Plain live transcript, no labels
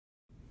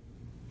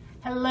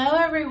Hello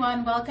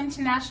everyone, welcome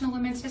to National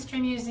Women's History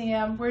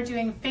Museum. We're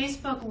doing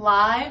Facebook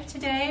Live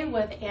today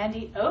with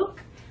Andy Oak,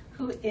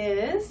 who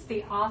is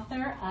the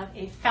author of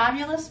a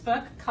fabulous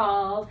book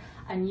called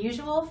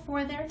Unusual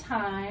for Their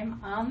Time,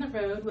 On the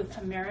Road with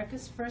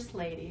America's First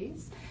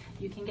Ladies.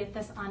 You can get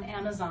this on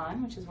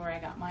Amazon, which is where I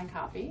got my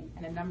copy,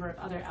 and a number of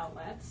other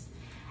outlets.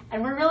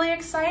 And we're really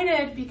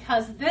excited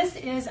because this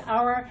is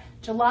our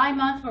July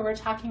month where we're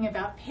talking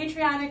about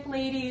patriotic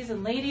ladies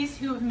and ladies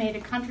who have made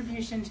a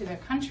contribution to their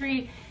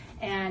country.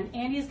 And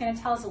Andy is going to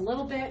tell us a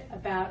little bit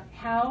about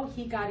how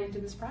he got into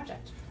this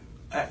project.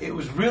 It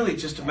was really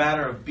just a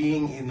matter of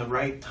being in the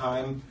right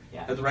time,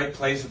 at the right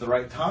place at the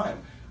right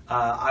time.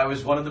 I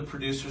was one of the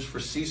producers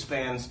for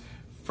C-SPAN's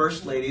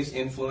First Ladies,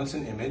 Influence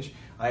and Image.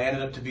 I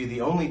ended up to be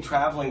the only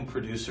traveling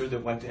producer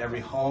that went to every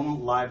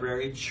home,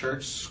 library,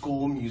 church,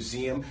 school,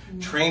 museum,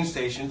 train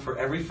station for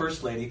every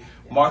First Lady,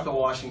 Martha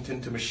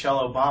Washington to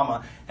Michelle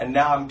Obama, and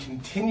now I'm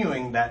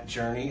continuing that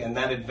journey and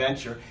that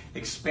adventure,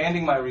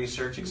 expanding my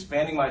research,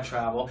 expanding my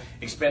travel,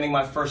 expanding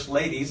my First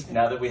Ladies,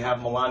 now that we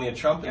have Melania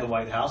Trump in the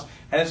White House,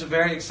 and it's a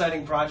very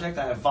exciting project.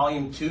 I have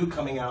Volume 2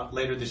 coming out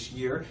later this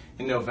year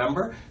in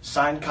November.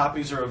 Signed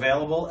copies are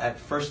available at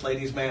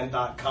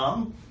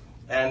firstladiesman.com.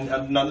 And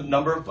a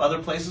number of other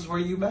places where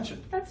you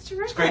mentioned. That's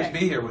terrific. It's great to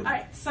be here with you. All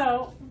right,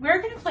 so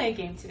we're going to play a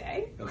game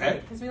today.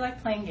 Okay. Because we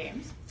like playing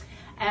games.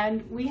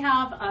 And we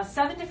have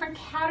 7 different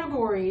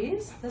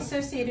categories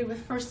associated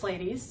with First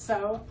Ladies.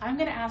 So I'm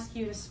going to ask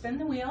you to spin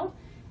the wheel,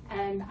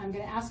 and I'm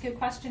going to ask you a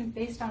question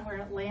based on where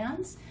it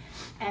lands.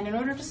 And in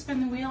order to spin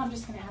the wheel, I'm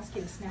just going to ask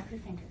you to snap your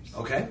fingers.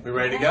 Okay, we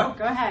ready to go?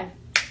 Go ahead.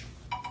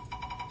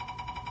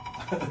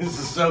 This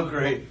is so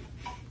great.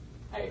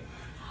 All right.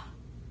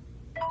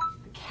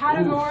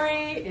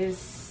 Category is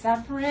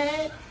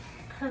separate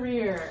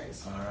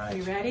careers. All right.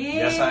 You ready?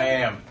 Yes, I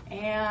am.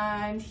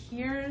 And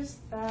here's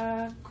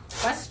the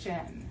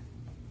question.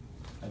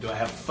 Do I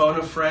have to phone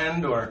a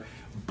friend or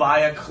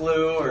buy a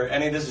clue or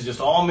any of this? Is just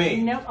all me?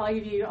 Nope. I'll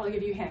give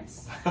you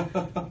hints.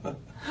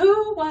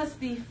 Who was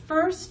the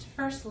first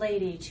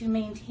lady to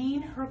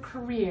maintain her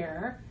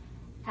career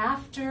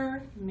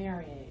after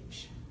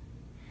marriage?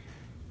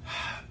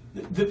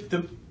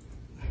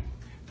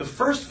 The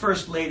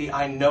first lady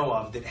I know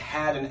of that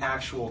had an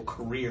actual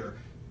career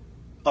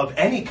of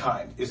any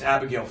kind is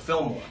Abigail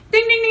Fillmore.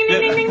 Ding, ding, ding,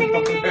 ding, ding,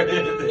 ding, ding,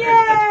 ding, ding.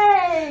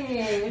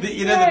 Yay!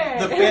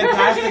 The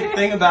fantastic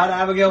thing about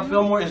Abigail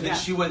Fillmore is that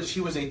she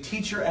was a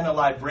teacher and a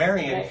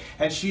librarian,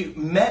 and she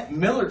met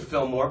Millard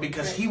Fillmore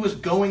because he was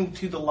going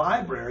to the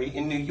library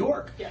in New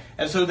York.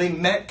 And so they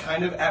met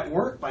kind of at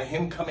work by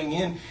him coming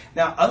in.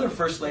 Now, other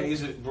first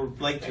ladies were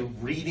like to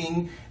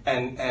reading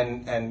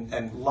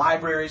and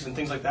libraries and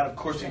things like that. Of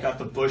course, you've got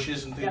the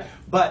Bushes and things.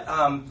 But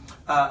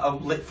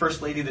a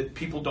first lady that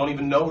people don't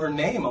even know her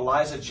name,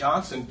 Eliza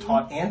Johnson,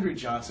 taught Andrew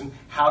Johnson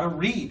how to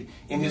read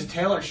in his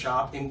tailor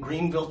shop in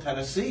Greenville,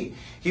 Tennessee.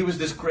 He was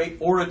this great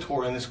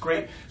orator and this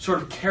great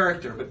sort of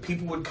character, but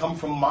people would come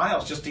from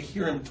miles just to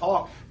hear him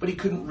talk, but he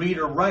couldn't read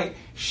or write.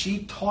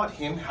 She taught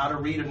him how to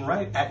read and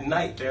write at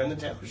night there in the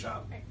tailor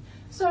shop.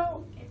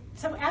 So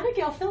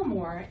Abigail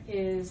Fillmore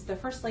is the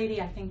first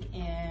lady, I think,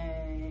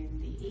 in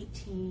the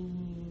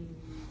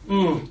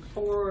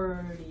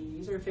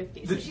 1840s or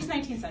 50s. So she's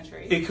 19th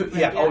century. It could,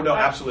 yeah. Oh no,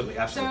 absolutely,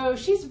 absolutely.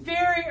 So she's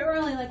very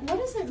early. Like, what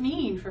does it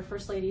mean for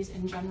first ladies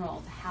in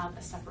general to have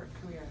a separate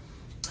career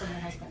from their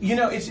husband? You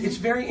know, it's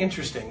very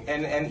interesting,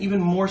 and even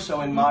more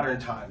so in modern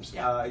times.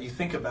 You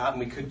think about,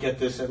 and we could get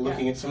this at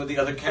looking at some of the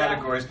other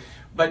categories,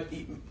 but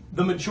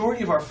the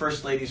majority of our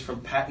first ladies from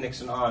Pat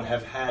Nixon on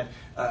have had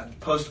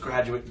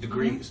postgraduate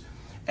degrees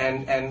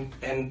and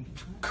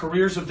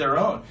careers of their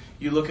own.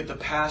 You look at the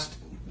past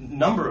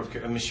number of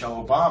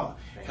Michelle Obama,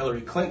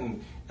 Hillary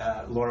Clinton,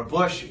 Laura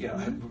Bush. You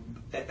know,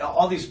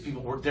 all these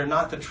people they're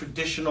not the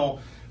traditional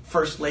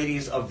first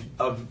ladies of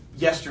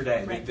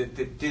yesterday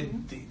that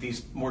did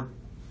these more,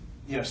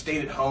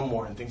 stayed at home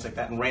more and things like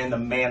that and ran the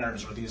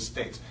manors or the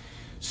estates.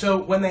 So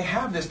when they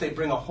have this, they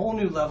bring a whole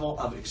new level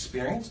of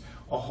experience,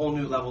 a whole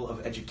new level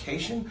of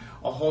education,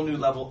 a whole new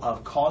level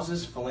of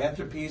causes,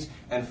 philanthropies,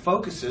 and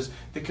focuses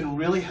that can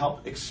really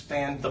help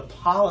expand the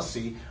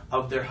policy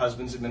of their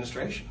husband's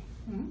administration.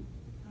 All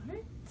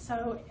right.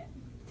 So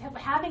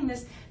having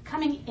this,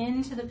 coming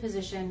into the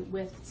position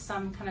with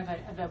some kind of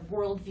a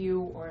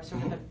worldview or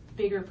sort of a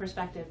bigger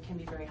perspective can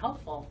be very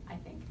helpful, I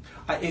think.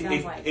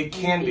 It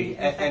can be.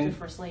 And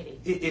First Lady.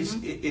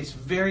 It's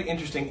very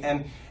interesting,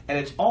 and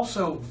it's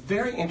also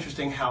very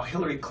interesting how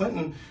Hillary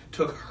Clinton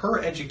took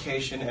her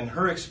education and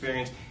her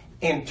experience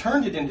and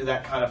turned it into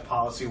that kind of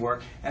policy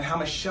work, and how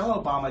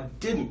Michelle Obama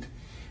didn't.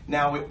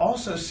 Now we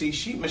also see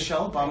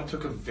Michelle Obama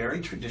took a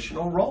very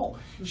traditional role.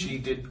 She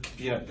did,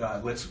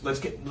 let's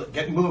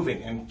get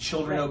moving and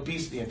children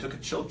obesity, and took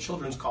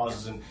children's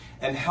causes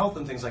and health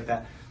and things like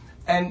that.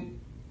 And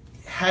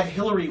had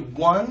Hillary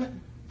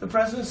won the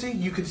presidency,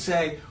 you could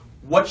say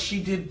what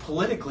she did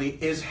politically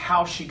is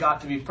how she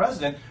got to be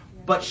president.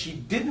 But she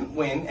didn't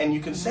win, and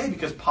you can say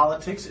because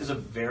politics is a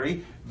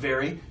very,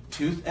 very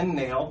tooth and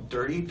nail,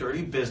 dirty,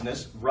 dirty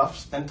business,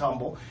 rough and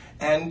tumble,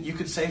 and you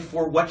could say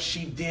for what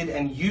she did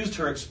and used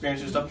her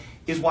experience and stuff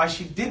is why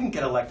she didn't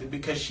get elected,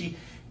 because she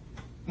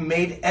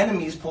made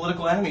enemies,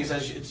 political enemies,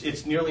 as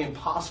it's nearly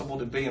impossible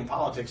to be in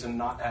politics and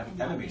not have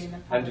enemies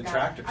and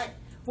detractors.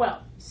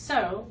 Well,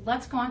 so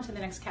let's go on to the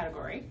next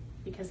category,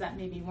 because that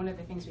may be one of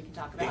the things we can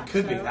talk about. It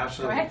could be,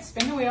 absolutely. Go ahead,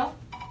 spin the wheel.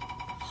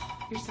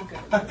 You're so good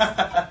at this.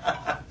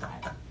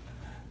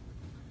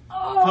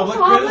 Oh, public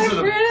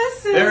criticism.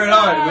 There it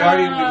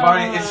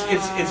is.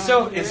 It's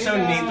so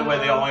neat the way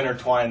they all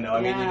intertwine, though.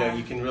 I mean, you know,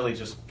 you can really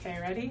just. Okay,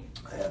 ready?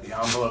 Yeah, the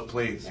envelope,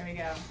 please. There we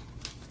go.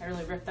 I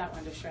really ripped that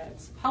one to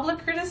shreds. Public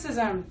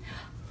criticism.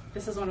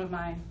 This is one of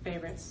my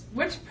favorites.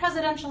 Which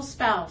presidential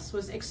spouse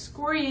was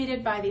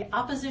excoriated by the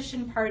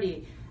opposition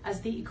party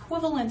as the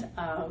equivalent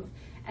of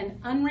an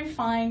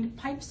unrefined,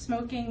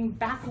 pipe-smoking,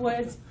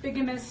 backwoods,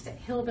 bigamist,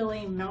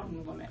 hillbilly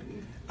mountain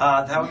woman?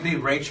 That would be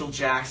Rachel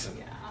Jackson,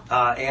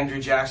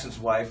 Andrew Jackson's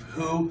wife,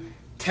 who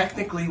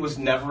technically was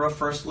never a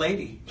first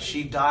lady.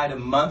 She died a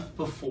month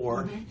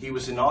before he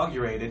was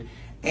inaugurated,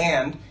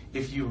 and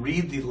if you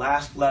read the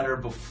last letter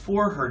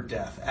before her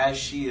death, as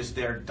she is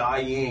there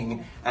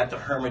dying at the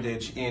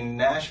Hermitage in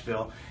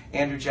Nashville,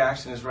 Andrew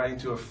Jackson is writing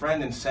to a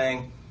friend and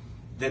saying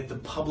that the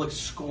public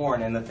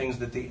scorn and the things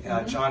that the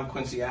John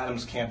Quincy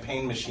Adams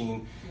campaign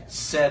machine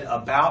said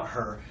about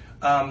her.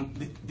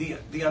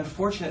 The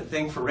unfortunate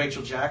thing for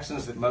Rachel Jackson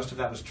is that most of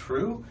that was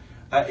true.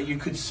 You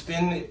could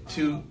spin it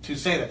to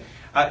say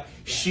that.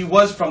 She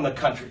was from the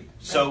country.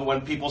 So when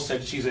people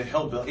said she's a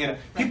hillbilly, you know,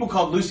 people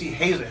called Lucy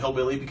Hayes a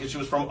hillbilly because she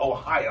was from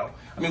Ohio.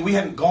 I mean, we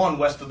hadn't gone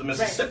west of the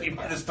Mississippi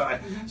by this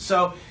time.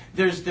 So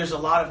there's a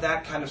lot of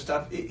that kind of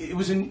stuff. It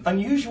was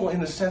unusual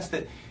in the sense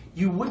that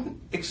you wouldn't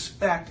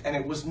expect, and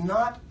it was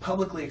not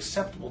publicly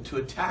acceptable to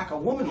attack a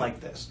woman like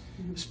this,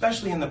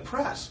 especially in the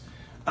press.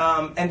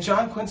 And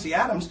John Quincy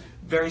Adams,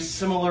 very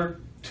similar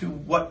to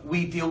what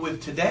we deal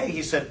with today,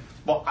 he said,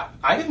 well,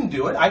 I didn't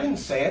do it, I didn't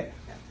say it,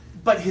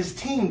 but his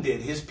team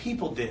did, his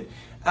people did.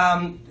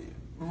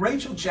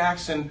 Rachel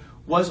Jackson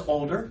was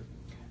older.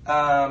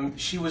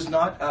 She was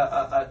not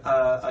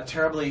a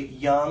terribly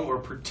young or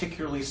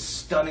particularly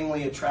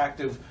stunningly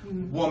attractive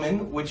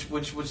woman, which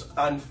was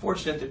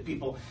unfortunate that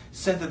people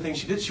said the things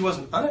she did. She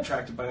wasn't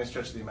unattractive by any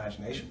stretch of the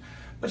imagination,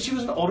 but she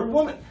was an older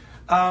woman.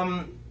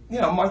 You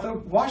know, Martha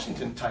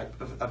Washington type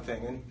of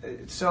thing.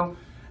 And so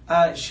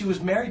she was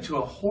married to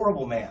a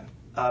horrible man,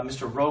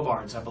 Mr.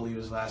 Robards, I believe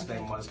his last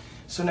name was.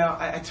 So now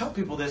I tell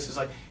people this is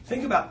like,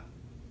 think about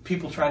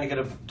people trying to get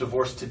a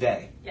divorce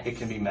today. It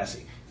can be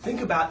messy.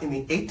 Think about in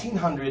the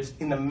 1800s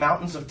in the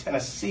mountains of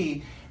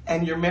Tennessee,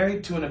 and you're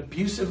married to an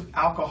abusive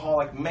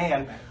alcoholic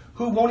man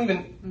who won't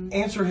even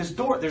answer his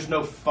door. There's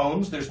no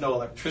phones, there's no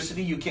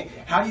electricity. You can't.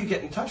 How do you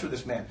get in touch with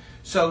this man?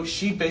 So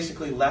she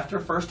basically left her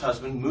first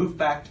husband, moved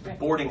back to the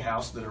boarding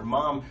house that her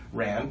mom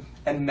ran,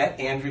 and met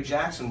Andrew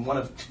Jackson, one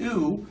of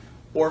two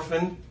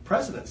orphan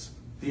presidents.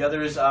 The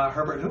other is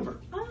Herbert Hoover.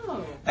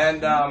 Oh.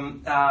 And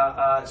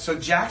so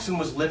Jackson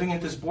was living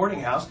at this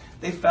boarding house.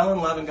 They fell in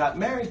love and got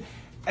married.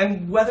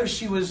 And whether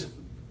she was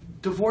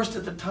divorced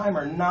at the time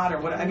or not, or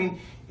what, I mean,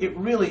 it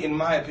really, in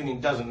my opinion,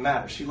 doesn't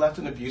matter. She left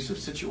an abusive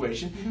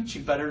situation. She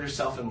bettered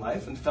herself in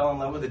life and fell in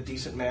love with a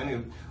decent man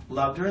who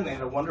loved her, and they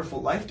had a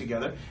wonderful life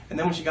together. And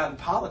then when she got in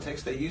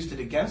politics, they used it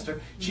against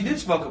her. She did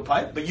smoke a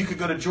pipe, but you could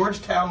go to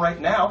Georgetown right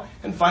now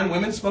and find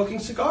women smoking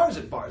cigars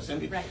at bars.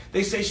 And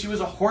they say she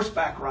was a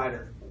horseback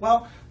rider.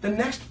 Well, the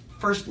next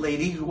first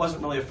lady, who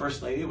wasn't really a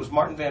first lady, it was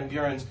Martin Van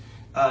Buren's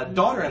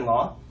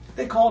daughter-in-law.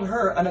 They called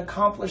her an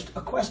accomplished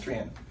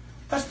equestrian.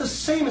 That's the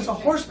same as a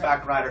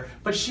horseback rider,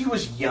 but she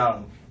was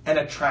young and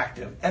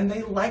attractive, and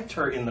they liked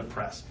her in the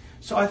press.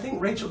 So I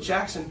think Rachel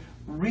Jackson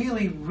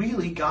really,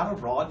 really got a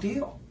raw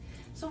deal.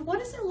 So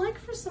what is it like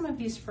for some of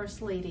these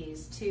first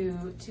ladies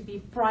to be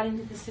brought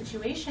into the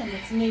situation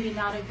that's maybe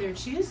not of their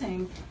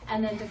choosing,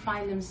 and then to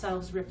find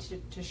themselves ripped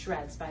to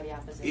shreds by the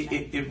opposition?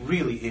 It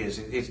really is.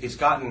 It's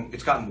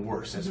gotten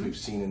worse, as we've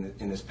seen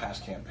in this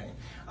past campaign.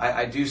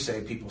 I do say,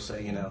 people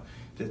say, you know,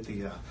 that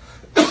the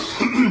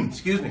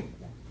excuse me,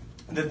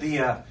 that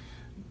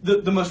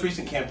the most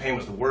recent campaign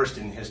was the worst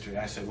in history.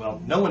 I said,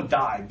 well, no one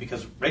died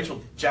because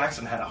Rachel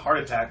Jackson had a heart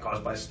attack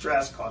caused by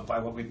stress, caused by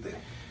what we did.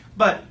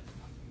 But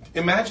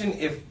imagine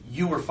if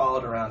you were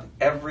followed around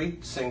every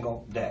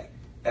single day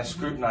and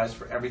scrutinized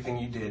for everything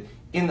you did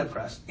in the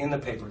press, in the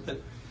paper.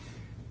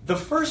 The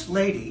first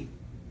lady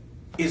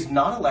is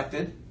not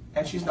elected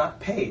and she's not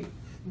paid.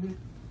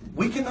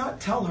 We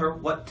cannot tell her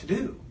what to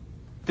do.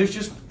 There's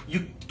just,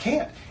 you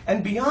can't.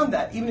 And beyond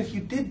that, even if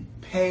you did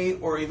pay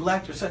or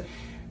elect or say,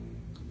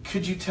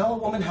 could you tell a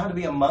woman how to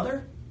be a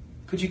mother?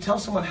 Could you tell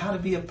someone how to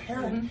be a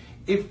parent?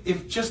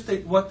 If just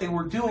what they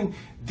were doing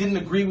didn't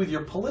agree with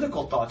your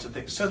political thoughts of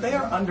things. So they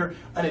are under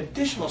an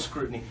additional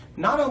scrutiny.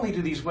 Not only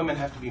do these women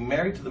have to be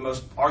married to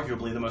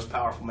arguably the most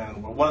powerful man in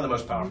the world, one of the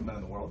most powerful men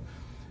in the world,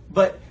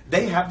 but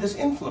they have this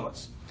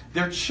influence.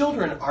 Their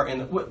children are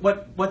in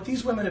what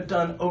these women have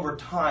done over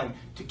time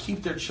to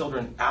keep their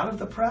children out of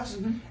the press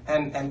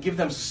and give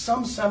them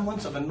some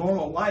semblance of a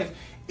normal life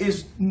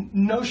is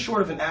no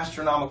short of an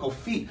astronomical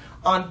feat,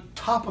 on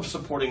top of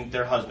supporting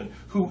their husband,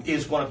 who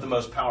is one of the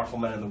most powerful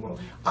men in the world.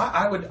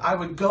 I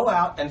would go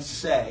out and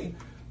say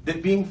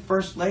that being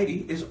First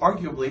Lady is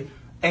arguably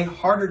a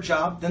harder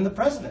job than the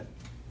President.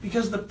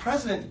 Because the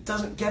President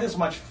doesn't get as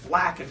much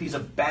flack if he's a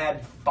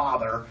bad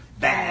father,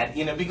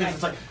 because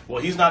it's like,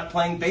 well, he's not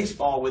playing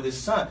baseball with his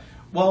son.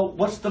 Well,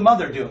 what's the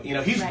mother doing?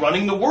 He's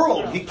running the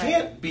world. He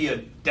can't be a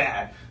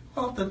dad.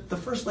 Well, the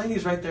First Lady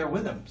is right there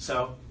with him,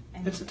 so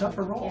it's a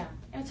tougher role. Yeah,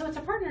 and so it's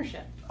a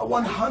partnership.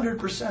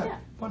 100%. Yeah.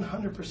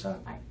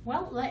 100%. Right.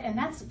 Well, and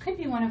that could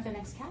be one of the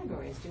next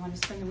categories. Do you want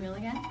to spin the wheel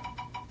again?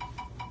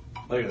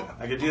 Look at that.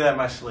 I could do that in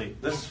my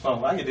sleep. This is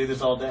fun. I could do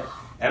this all day.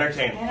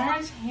 Entertaining.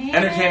 Entertaining.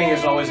 Entertaining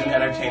is always an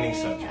entertaining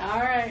subject. All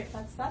right.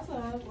 That's got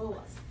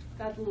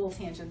a little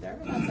tangent there,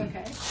 but that's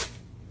okay.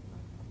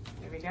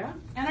 There we go.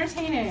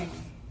 Entertaining.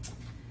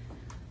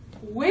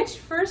 Which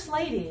First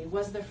Lady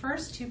was the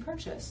first to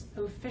purchase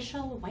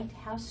official White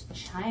House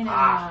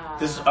china?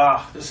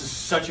 This is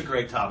such a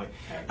great topic.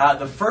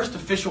 The first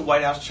official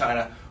White House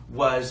china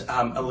was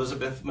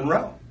Elizabeth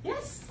Monroe.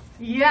 Yes.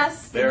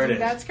 Yes. There it is.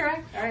 That's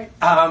correct. All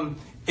right.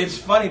 It's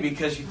funny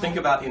because you think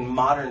about in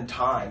modern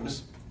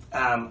times.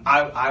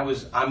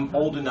 I'm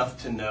old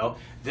enough to know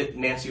that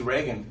Nancy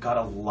Reagan got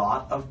a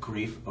lot of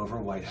grief over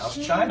White House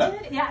china.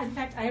 Did? Yeah, in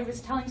fact, I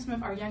was telling some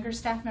of our younger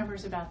staff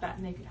members about that,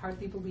 and they could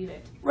hardly believe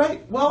it.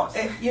 Right. Well,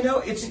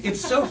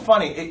 it's so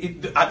funny.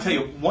 I'll tell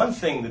you one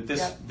thing that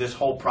this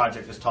whole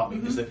project has taught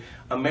me is that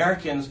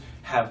Americans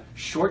have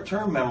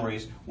short-term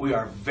memories. We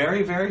are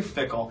very, very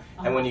fickle,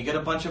 and when you get a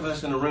bunch of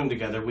us in a room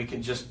together, we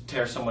can just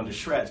tear someone to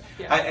shreds.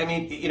 Yeah. I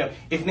mean,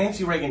 if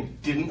Nancy Reagan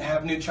didn't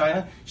have new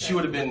china, she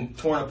would have been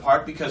torn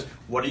apart because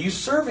what are you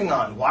serving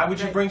on? Why would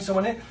you bring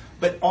someone in?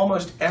 But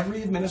almost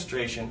every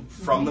administration,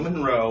 from the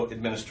Monroe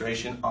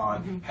administration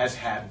on, has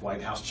had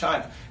White House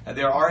china. Now,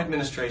 there are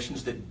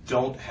administrations that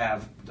don't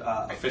have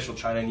official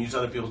china and use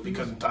other people's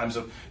because in times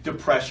of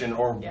depression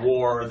or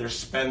war, they're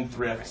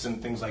spendthrifts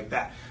and things like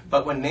that.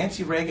 But when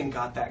Nancy Reagan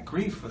got that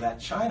grief for that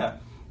china,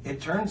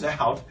 it turns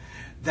out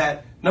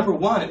that, number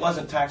one, it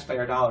wasn't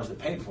taxpayer dollars that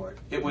paid for it.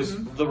 It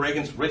was the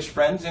Reagan's rich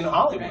friends in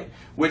Hollywood,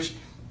 which,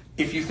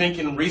 if you think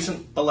in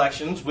recent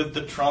elections with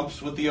the Trumps,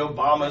 with the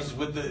Obamas,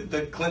 with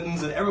the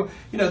Clintons, and everyone,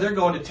 they're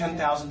going to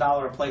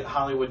 $10,000 a plate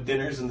Hollywood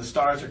dinners, and the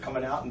stars are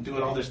coming out and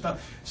doing all their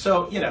stuff.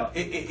 So,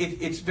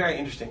 it's very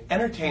interesting.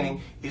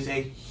 Entertaining is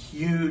a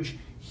huge,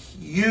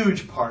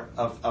 huge part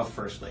of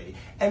First Lady.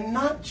 And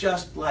not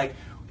just like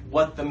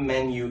what the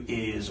menu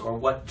is or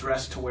what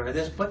dress to wear it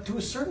is, but to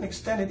a certain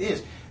extent it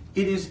is.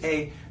 It is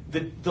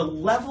the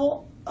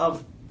level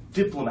of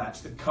diplomats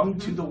that come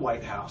to the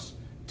White House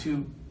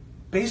to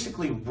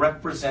basically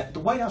the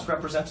White House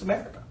represents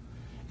America.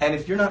 And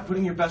if you're not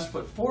putting your best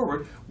foot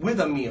forward with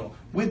a meal,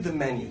 with the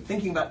menu,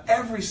 thinking about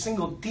every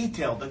single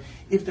detail,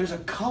 if there's a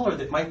color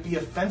that might be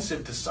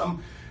offensive to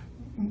some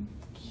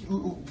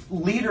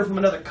leader from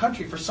another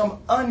country for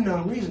some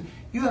unknown reason,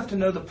 you have to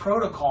know the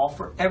protocol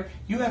for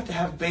you have to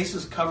have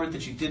bases covered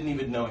that you didn't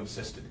even know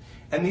existed.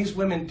 And these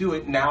women do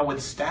it now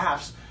with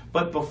staffs,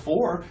 but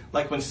before,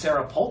 like when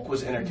Sarah Polk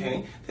was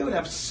entertaining, they would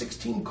have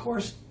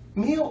 16-course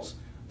meals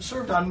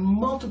served on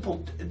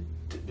multiple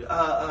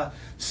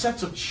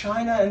sets of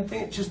china and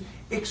things, just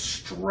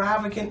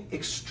extravagant.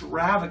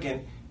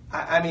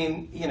 I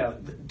mean,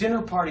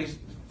 dinner parties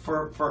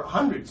for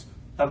hundreds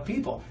of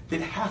people that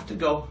have to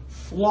go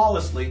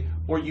flawlessly,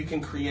 or you can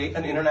create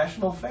an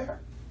international affair.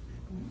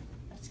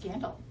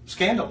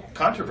 Scandal,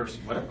 controversy,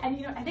 whatever.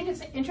 And I think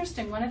it's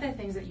interesting. One of the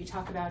things that you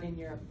talk about in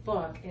your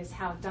book is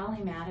how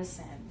Dolly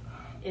Madison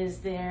is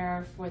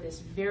there for this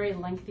very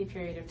lengthy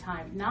period of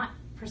time, not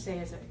per se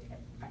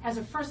as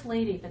a First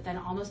Lady, but then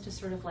almost as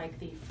sort of like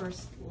the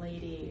First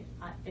Lady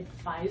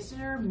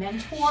advisor,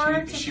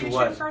 mentor to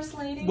future First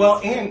Ladies.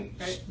 Well, and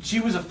she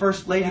was a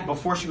First Lady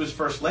before she was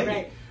First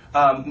Lady.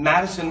 Right.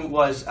 Madison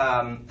was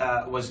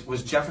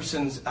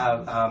Jefferson's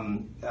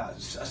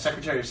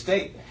Secretary of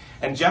State,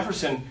 and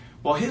Jefferson.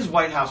 Well, his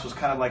White House was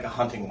kind of like a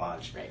hunting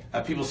lodge.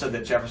 Right. People said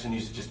that Jefferson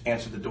used to just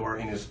answer the door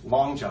in his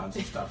long johns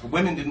and stuff.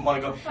 Women didn't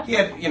want to go. He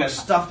had,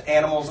 stuffed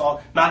animals,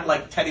 not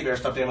like teddy bear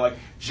stuffed animals, like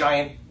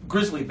giant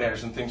grizzly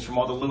bears and things from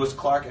all the Lewis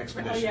Clark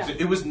expeditions. Oh,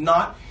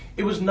 yeah.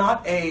 It was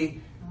not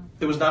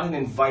an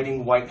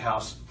inviting White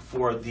House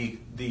for the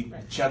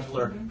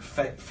gentler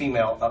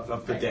female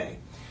of the day.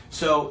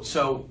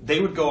 So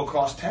they would go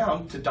across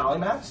town to Dolly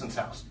Madison's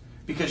house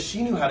because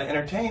she knew how to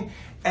entertain.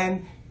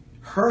 And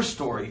her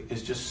story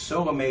is just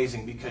so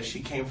amazing because she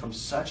came from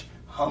such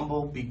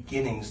humble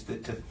beginnings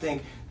that to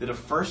think that a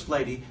First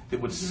Lady that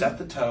would set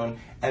the tone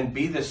and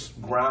be this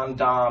grande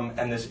dame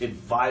and this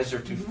advisor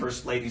to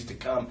First Ladies to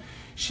come,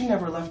 she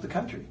never left the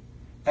country.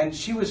 And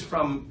she was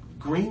from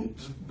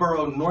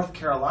Greensboro, North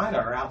Carolina,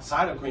 or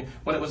outside of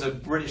when it was a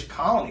British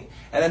colony,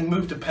 and then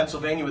moved to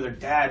Pennsylvania with her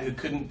dad, who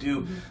couldn't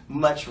do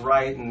much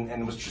right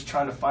and was just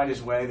trying to find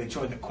his way. They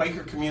joined the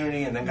Quaker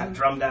community and then got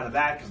drummed out of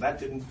that because that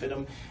didn't fit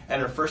him.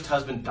 And her first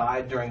husband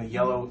died during the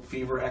yellow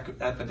fever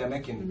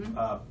epidemic in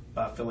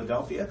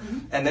Philadelphia.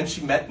 And then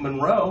she met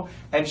Monroe,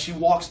 and she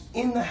walks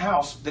in the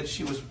house that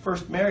she was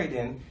first married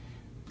in,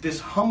 this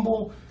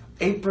humble,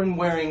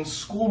 apron-wearing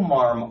school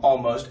marm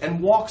almost, and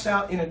walks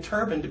out in a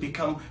turban to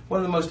become one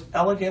of the most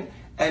elegant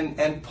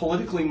and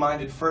politically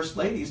minded first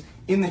ladies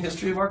in the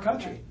history of our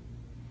country.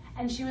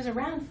 And she was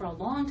around for a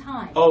long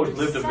time. Oh,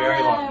 lived a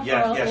very long.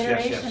 Yes.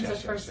 Iterations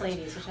of first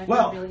ladies, which I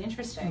find really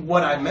interesting.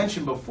 What I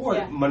mentioned before,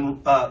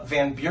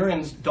 Van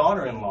Buren's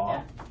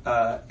daughter-in-law,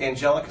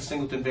 Angelica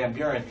Singleton Van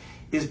Buren,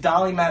 is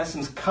Dolly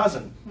Madison's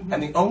cousin,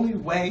 and the only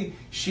way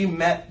she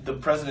met the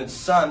president's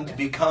son to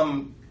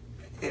become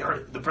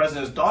the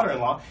president's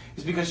daughter-in-law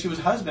is because she was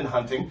husband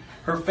hunting.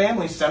 Her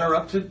family sent her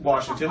up to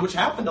Washington, which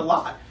happened a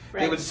lot.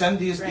 They would send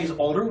these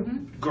older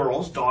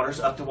girls, daughters,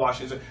 up to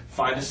Washington,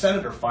 find a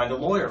senator, find a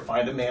lawyer,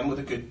 find a man with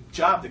a good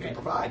job that can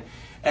provide.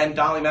 And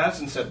Dolly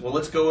Madison said, well,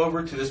 let's go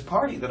over to this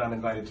party that I'm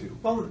invited to.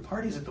 Well, the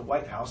party's at the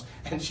White House,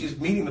 and she's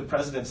meeting the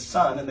president's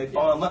son, and they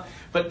fall in love.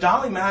 But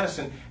Dolly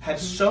Madison had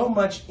so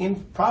much,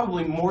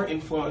 probably more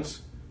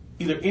influence,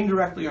 either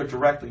indirectly or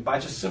directly, by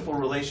just simple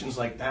relations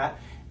like that,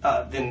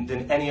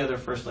 than any other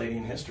first lady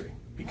in history,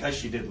 because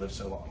she did live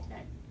so long.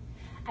 Right.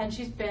 And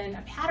she's been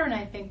a pattern,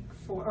 I think,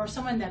 or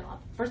someone that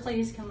first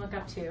ladies can look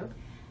up to.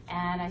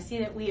 And I see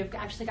that we have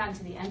actually gotten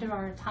to the end of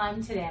our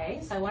time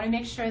today. So I want to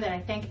make sure that I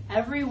thank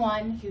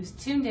everyone who's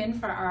tuned in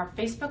for our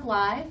Facebook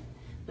Live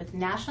with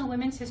National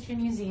Women's History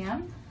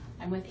Museum.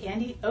 I'm with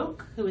Andy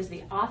Oak, who is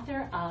the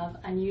author of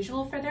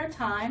Unusual for Their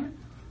Time,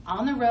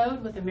 On the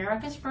Road with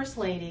America's First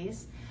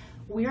Ladies.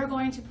 We are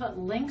going to put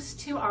links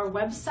to our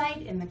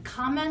website in the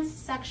comments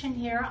section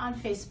here on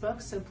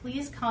Facebook, so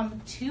please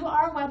come to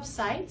our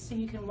website so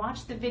you can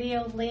watch the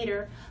video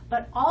later,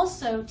 but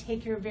also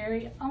take your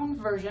very own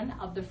version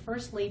of the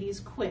First Ladies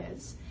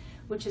Quiz,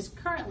 which is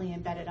currently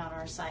embedded on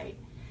our site.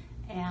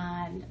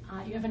 And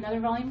you have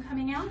another volume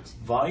coming out?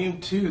 Volume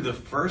 2, the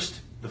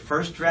first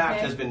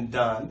draft has been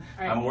done.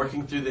 Right. I'm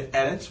working through the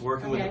edits,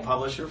 working with the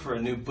publisher for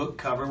a new book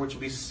cover, which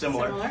will be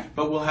similar.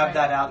 But we'll have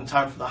that out in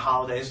time for the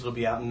holidays. It'll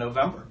be out in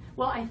November.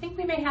 Well, I think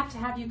we may have to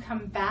have you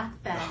come back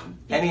then.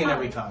 Any and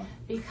every time.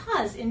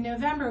 Because in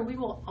November, we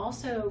will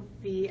also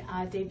be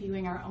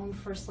debuting our own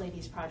First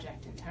Ladies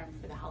project in time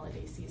for the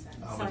holiday season.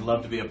 I would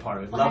love to be a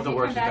part of it. Love the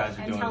work you guys are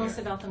doing and tell here. us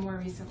about the more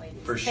recent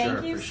ladies. For sure.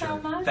 Thank you so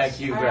much.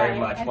 Thank you very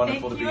much. And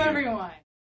wonderful to be here. Thank you, everyone.